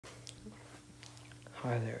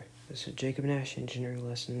Hi there, this is Jacob Nash Engineering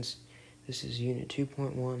Lessons. This is Unit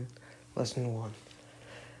 2.1, Lesson 1.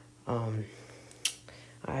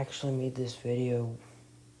 I actually made this video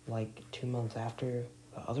like 2 months after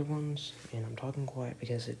the other ones, and I'm talking quiet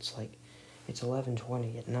because it's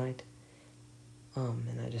 11:20 at night,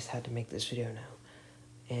 and I just had to make this video now.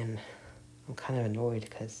 And I'm kind of annoyed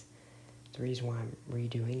because the reason why I'm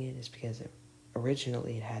redoing it is because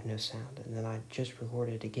originally it had no sound, and then I just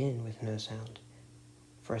recorded it again with no sound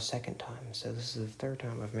for a second time. So this is the third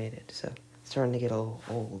time I've made it, so it's starting to get a little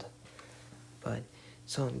old. But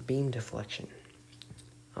it's on beam deflection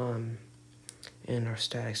in our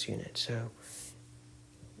statics unit. So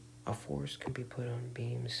a force can be put on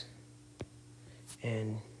beams,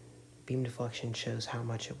 and beam deflection shows how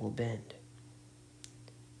much it will bend.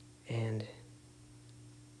 And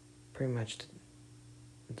pretty much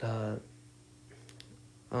the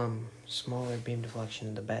smaller beam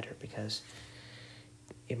deflection, the better, because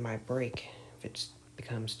it might break if it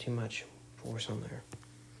becomes too much force on there.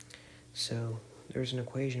 So there's an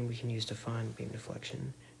equation we can use to find beam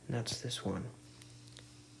deflection, and that's this one.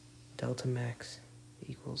 Delta max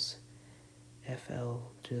equals FL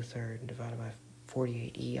to the third divided by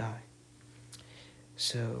 48 EI.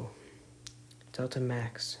 So delta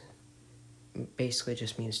max basically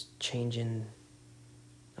just means changing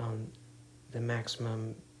the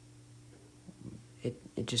maximum.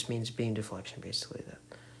 It just means beam deflection, basically, that.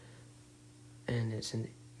 And it's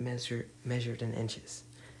measured in inches.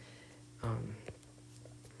 And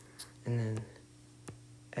then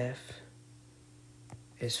F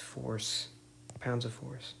is force, pounds of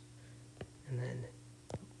force. And then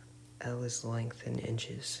L is length in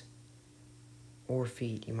inches or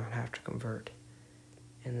feet. You might have to convert.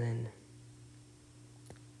 And then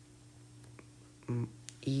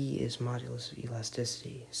E is modulus of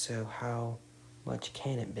elasticity. So how much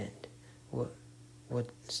can it bend?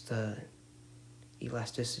 What's the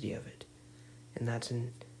elasticity of it? And that's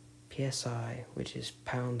in PSI, which is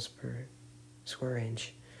pounds per square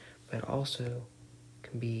inch, but also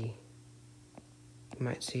can be, you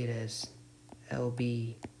might see it as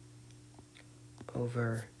LB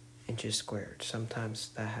over inches squared. Sometimes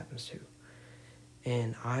that happens too.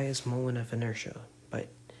 And I is moment of inertia, but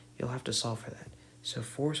you'll have to solve for that. So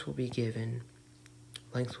force will be given,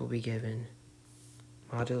 length will be given,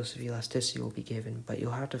 modulus of elasticity will be given, but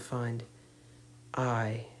you'll have to find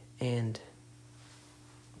I, and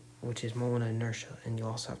which is moment of inertia, and you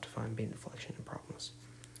also have to find beam deflection in problems.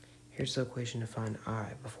 Here's the equation to find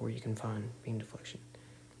I before you can find beam deflection.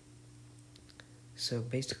 So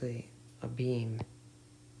basically, a beam,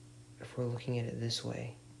 if we're looking at it this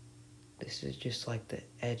way, this is just like the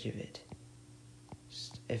edge of it.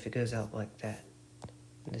 If it goes out like that,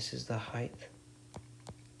 this is the height,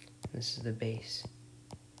 this is the base.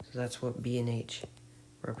 So that's what B and H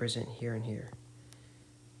represent here and here.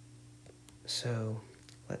 So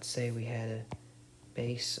let's say we had a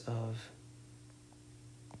base of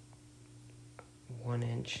 1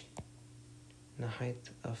 inch and a height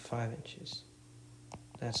of 5 inches.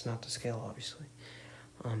 That's not the scale, obviously.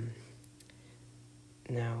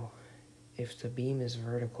 Now, if the beam is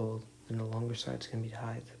vertical, then the longer side is going to be the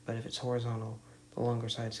height. But if it's horizontal, the longer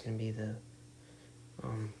side is going to be the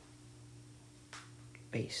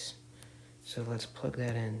base. So let's plug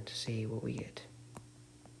that in to see what we get.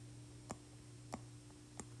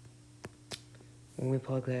 When we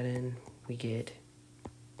plug that in, we get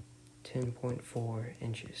 10.4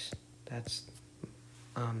 inches. That's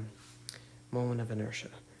moment of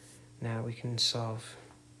inertia. Now we can solve,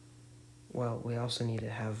 well, we also need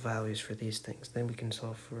to have values for these things. Then we can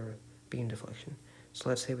solve for beam deflection. So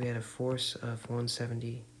let's say we had a force of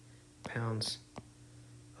 170 pounds,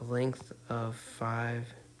 a length of 5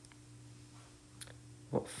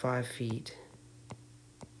 feet.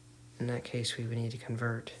 In that case, we would need to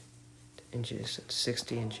convert to inches. It's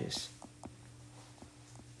 60 inches.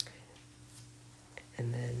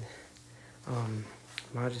 And then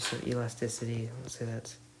modulus of elasticity, let's say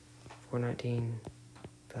that's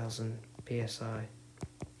 419,000 PSI.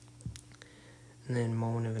 And then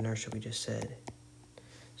moment of inertia we just said.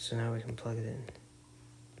 So now we can plug it in.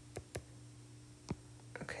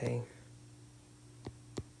 Okay.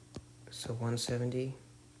 So 170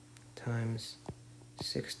 times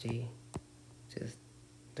 60 to the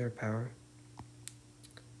third power.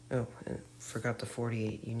 Oh, and forgot the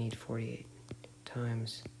 48. You need 48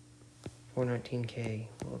 times 419K.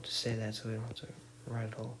 We'll just say that so we don't have to write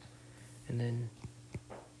it all. And then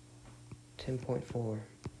 10.4.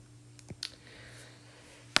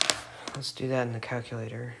 Let's do that in the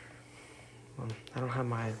calculator. Well, I don't have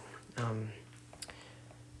my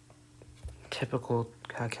typical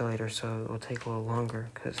calculator, so it will take a little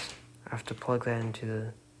longer because I have to plug that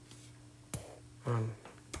into the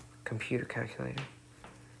computer calculator.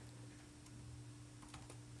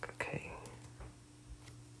 Okay.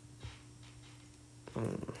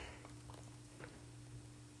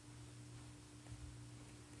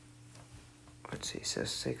 Let's see, so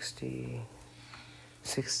 60,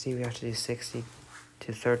 we have to do 60 to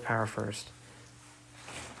the third power first.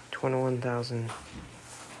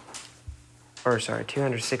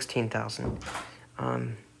 216,000.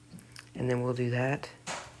 And then we'll do that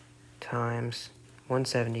times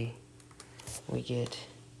 170. We get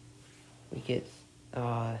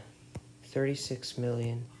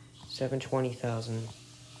 36,720,000.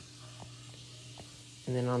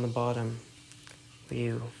 And then on the bottom, we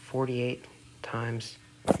do 48 times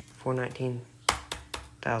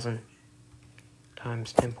 419,000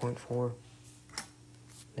 times 10.4.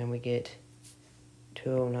 Then we get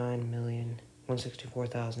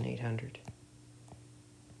 209,164,800.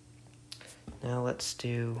 Now let's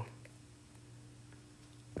do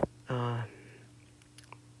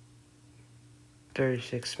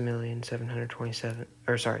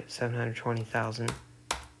 720,000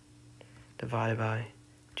 divided by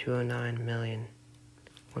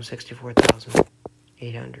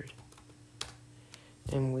 209,164,800.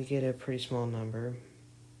 And we get a pretty small number,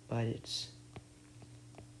 but it's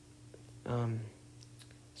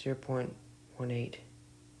 0.18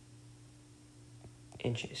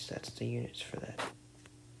 inches. That's the units for that.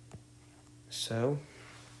 So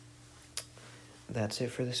that's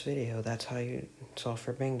it for this video. That's how you solve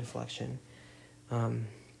for bang deflection. I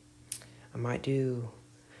might do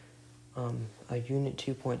a unit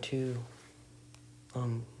 2.2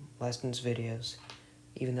 lessons videos,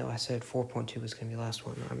 even though I said 4.2 was going to be the last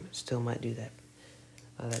one. I still might do that.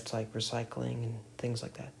 That's like recycling and things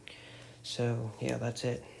like that. So yeah, that's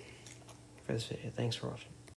it for this video. Thanks for watching.